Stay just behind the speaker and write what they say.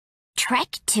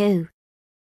Trek 2.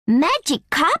 Magic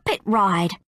Carpet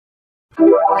Ride.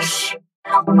 Whoosh!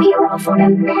 We're off on a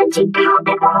magic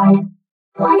carpet ride.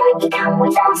 Why don't you come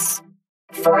with us?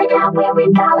 Find out where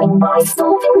we're going by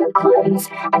solving the clues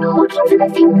and looking for the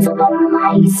things along the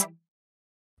maze.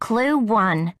 Clue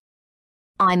 1.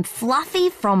 I'm fluffy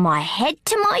from my head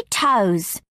to my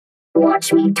toes.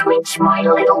 Watch me twitch my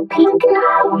little pink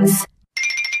nose.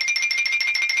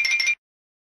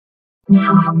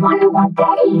 Now I wonder what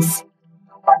that is.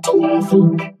 What do you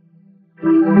think?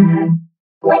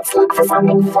 Let's look for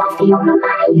something fluffy on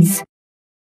the maze.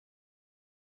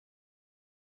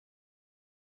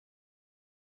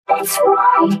 That's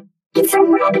right, it's a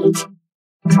rabbit.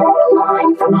 Draw a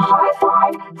line from high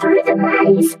five through the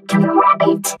maze to the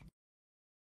rabbit.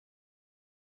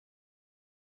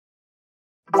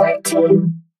 Clue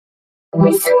 2.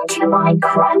 Listen to my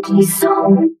croaky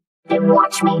song, then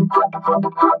watch me hop,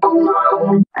 hop, hop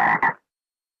along.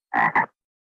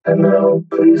 And now,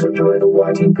 please enjoy the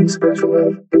YTP special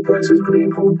of The Price is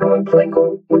Green Poop Wrong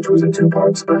Plinko, which was a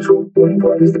two-part special. One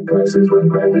part is The Prices with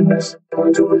Grandness,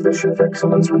 part 2 is the Chef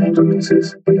Excellence with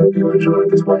Intimacies. We hope you enjoyed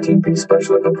this YTP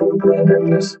special of the Poop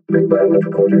Randomness. Big Violent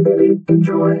Reporter Betty,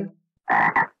 enjoy.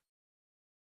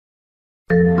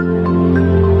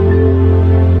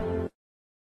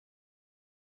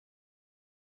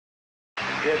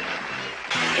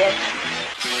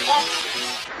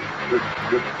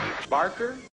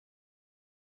 Barker?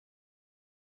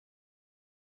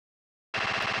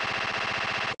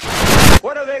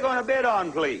 What are they going to bid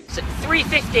on, please? It's at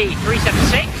 350,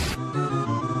 376.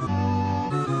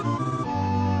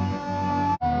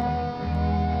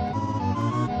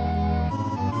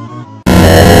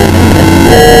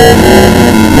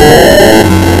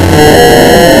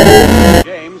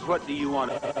 James, what do you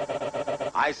want?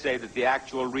 I say that the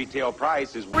actual retail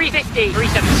price is 350,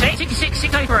 376, 66,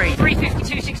 603,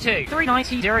 350, 262,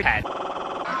 390, 010.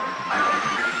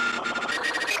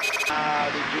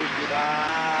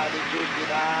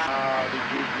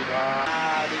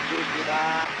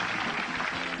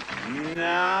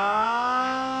 Now,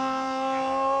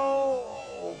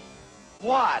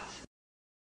 what?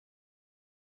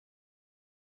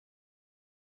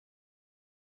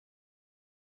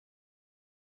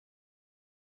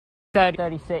 Third,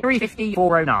 36, 350,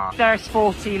 409, There's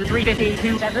 40, 350,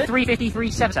 27, 350,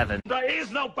 377. There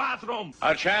is no bathroom.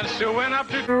 A chance to win up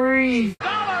to $3 in cash.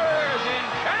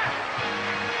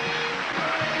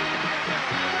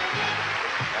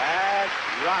 That's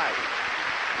right.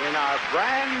 In our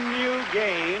brand new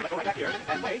game,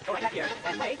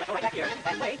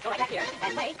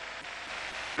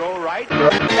 go right.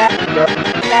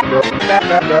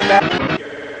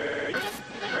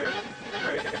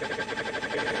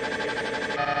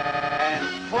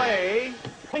 And play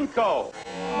Plinko.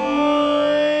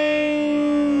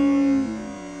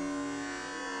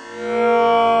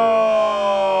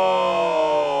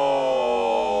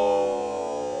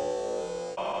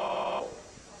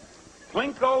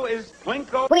 Plinko is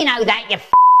Plinko. We know that, you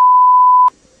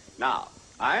Now,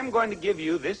 I'm going to give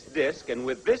you this disc, and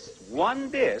with this one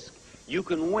disc, you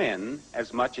can win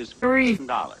as much as $3.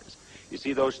 You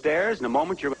see those stairs? In a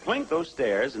moment, you're plink those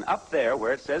stairs, and up there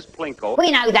where it says Plinko, We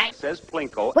know that. it says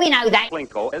Plinko. We know that.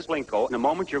 Plinko as Plinko. In a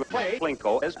moment, you're play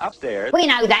Plinko as upstairs. We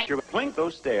know that. You're plink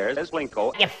those stairs as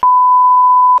Plinko. You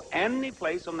Any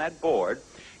place on that board,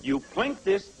 you plink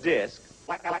this disc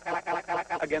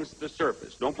against the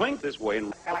surface. Don't plink this way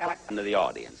and into the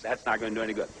audience. That's not going to do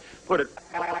any good. Put it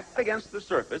against the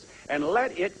surface and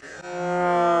let it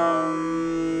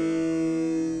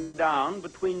down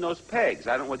between those pegs.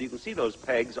 I don't know whether you can see those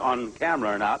pegs on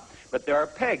camera or not, but there are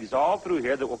pegs all through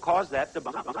here that will cause that to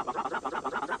bounce.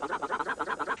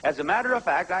 As a matter of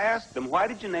fact, I asked them, why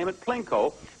did you name it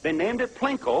Plinko? They named it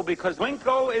Plinko because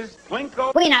Plinko is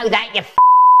Plinko. We know that, you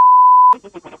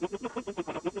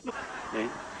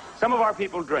Some of our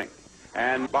people drink,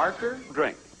 and Barker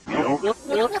drink. That's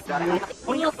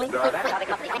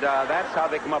how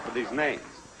they come up with these names.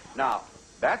 Now,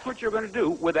 that's what you're going to do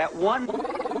with that one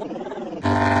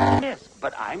disc.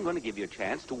 But I'm going to give you a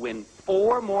chance to win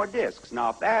 4 more discs. Now,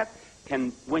 if that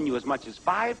can win you as much as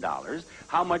 $5,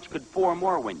 how much could 4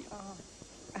 more win you?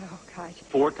 Oh, God.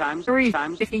 4 times 3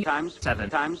 times 50 times 7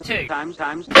 times 2 times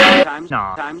 5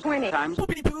 9 20 times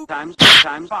 5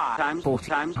 times 40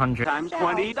 times 100 times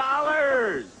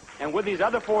 $20. And with these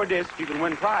other 4 discs, you can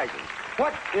win prizes.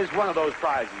 What is one of those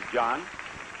prizes, John?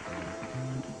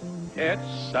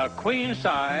 It's a queen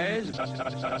size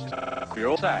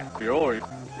Creole sack.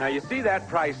 Now you see that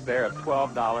price there of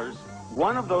 $12.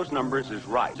 One of those numbers is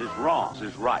right, is wrong,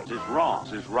 is right, is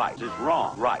wrong, is right, is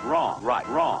wrong, right, wrong, right,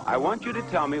 wrong. I want you to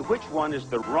tell me which one is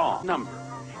the wrong number.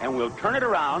 and we'll turn it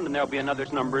around, and there'll be another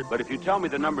number. But if you tell me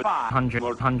the number 100,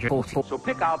 144. so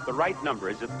pick out the right number.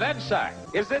 Is it That's sack.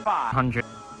 Is it 100.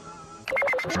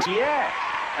 Yes,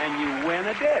 and you win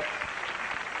a disc.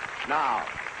 Now,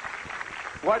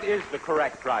 what is the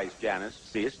correct price, Janice?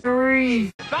 See us?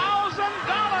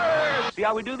 $1,000. See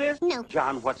how we do this? No.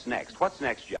 John, what's next? What's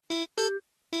next, John?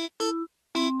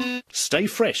 Stay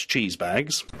fresh cheese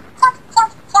bags.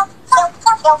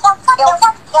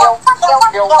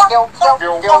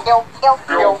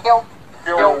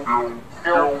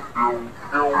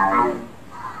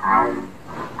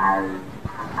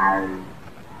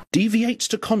 Deviate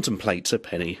to contemplate a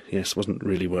penny. Yes, wasn't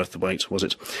really worth the wait, was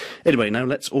it? Anyway, now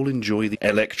let's all enjoy the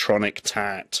electronic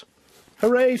tat.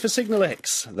 Hooray for Signal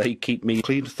X! They keep me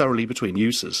cleaned thoroughly between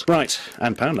uses. Right,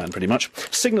 and Poundland pretty much.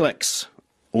 Signal X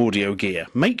audio gear.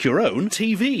 Make your own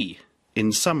TV.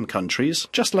 In some countries,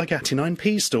 just like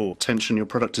 89p store. Attention, your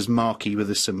product is marquee with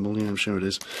this symbol. Yeah, I'm sure it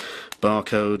is.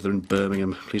 Barcode, they're in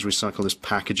Birmingham. Please recycle this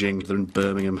packaging. They're in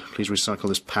Birmingham. Please recycle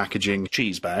this packaging.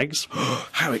 Cheese bags.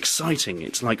 How exciting.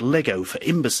 It's like Lego for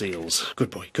imbeciles. Good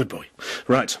boy, good boy.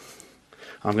 Right,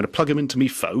 I'm going to plug them into me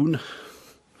phone.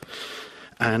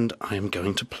 And I am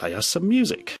going to play us some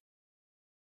music.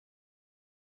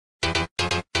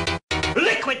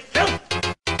 Liquid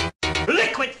filth!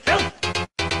 Liquid filth!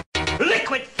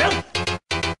 Liquid filth!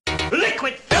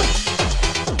 Liquid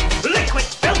filth! Liquid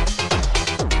filth!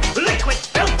 Liquid filth! Liquid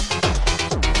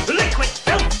filth! Liquid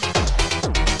filth!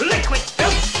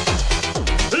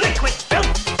 Liquid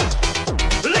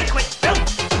filth! Liquid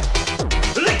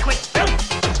filth! Liquid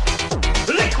filth!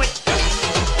 Liquid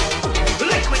filth!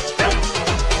 Liquid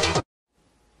filth!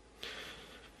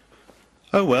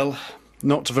 Oh well,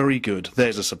 not very good.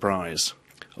 There's a surprise.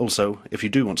 Also, if you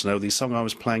do want to know, the song I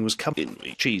was playing was covered in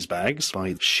cheese bags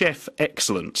by Chef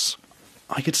Excellence.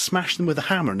 I could smash them with a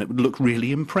hammer and it would look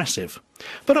really impressive.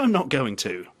 But I'm not going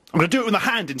to. I'm going to do it with my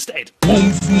hand instead.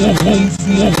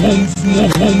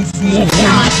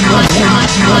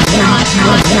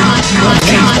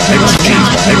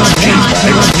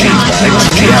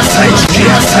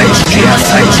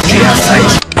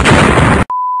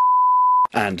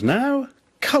 And now,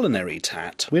 culinary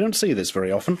tat. We don't see this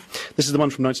very often. This is the one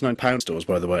from £99 stores,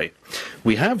 by the way.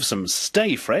 We have some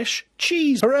Stay Fresh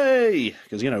cheese. Hooray!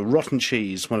 Because, you know, rotten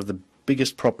cheese, one of the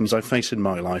biggest problems I face in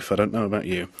my life. I don't know about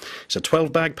you. It's a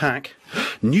 12-bag pack.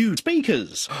 New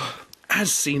speakers,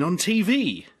 as seen on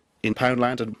TV in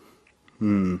Poundland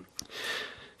and...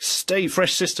 Stay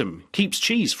Fresh system keeps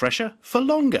cheese fresher for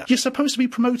longer. You're supposed to be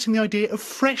promoting the idea of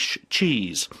fresh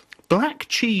cheese. Black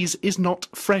cheese is not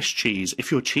fresh cheese.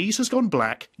 If your cheese has gone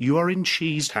black, you are in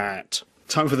cheese hat.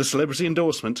 Time for the celebrity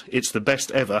endorsement. It's the best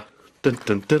ever. Dun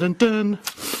dun dun dun dun.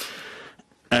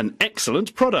 An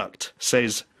excellent product,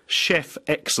 says Chef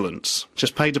Excellence.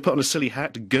 Just paid to put on a silly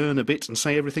hat, gurn a bit and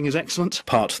say everything is excellent.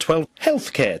 Part 12,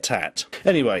 healthcare tat.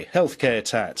 Anyway, healthcare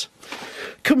tat.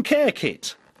 Cum Care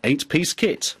Kit, 8-piece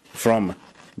kit from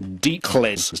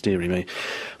Decles. Dearie me.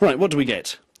 Right, what do we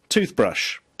get?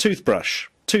 Toothbrush, toothbrush,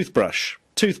 toothbrush,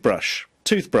 toothbrush,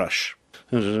 toothbrush.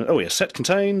 Oh yeah, set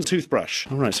contains toothbrush.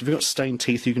 Alright, so if you've got stained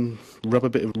teeth you can rub a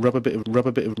bit of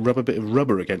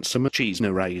rubber against them. Cheese and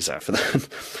eraser for that.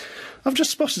 I've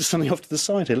just spotted something off to the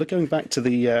side here. Look, going back to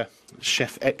the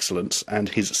Chef Excellence and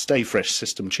his Stay Fresh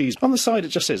system cheese. On the side it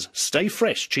just says, Stay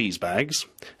Fresh cheese bags.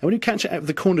 And when you catch it out of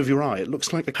the corner of your eye, it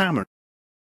looks like a hammer.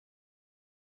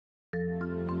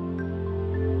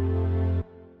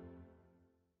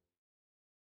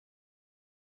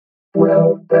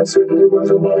 Well, that certainly was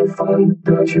a lot of fun,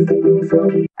 don't you think, little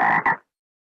froggy?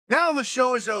 Now the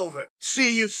show is over.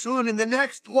 See you soon in the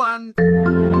next one.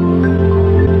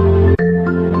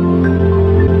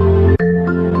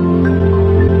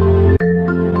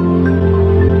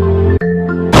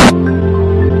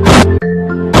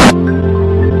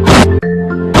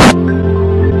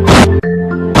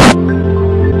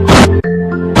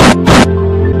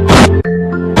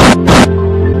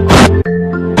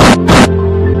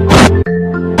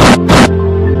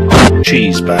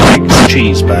 Cheese bags,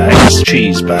 cheese bags,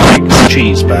 cheese bags,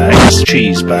 cheese bags,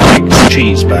 cheese bags,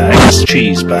 cheese bags,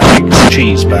 cheese bags,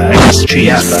 cheese bags, cheese bags,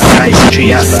 cheese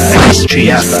bags, cheese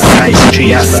bags,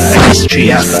 cheese bags,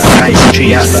 cheese bags,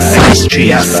 cheese bags,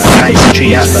 cheese bags,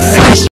 cheese bags.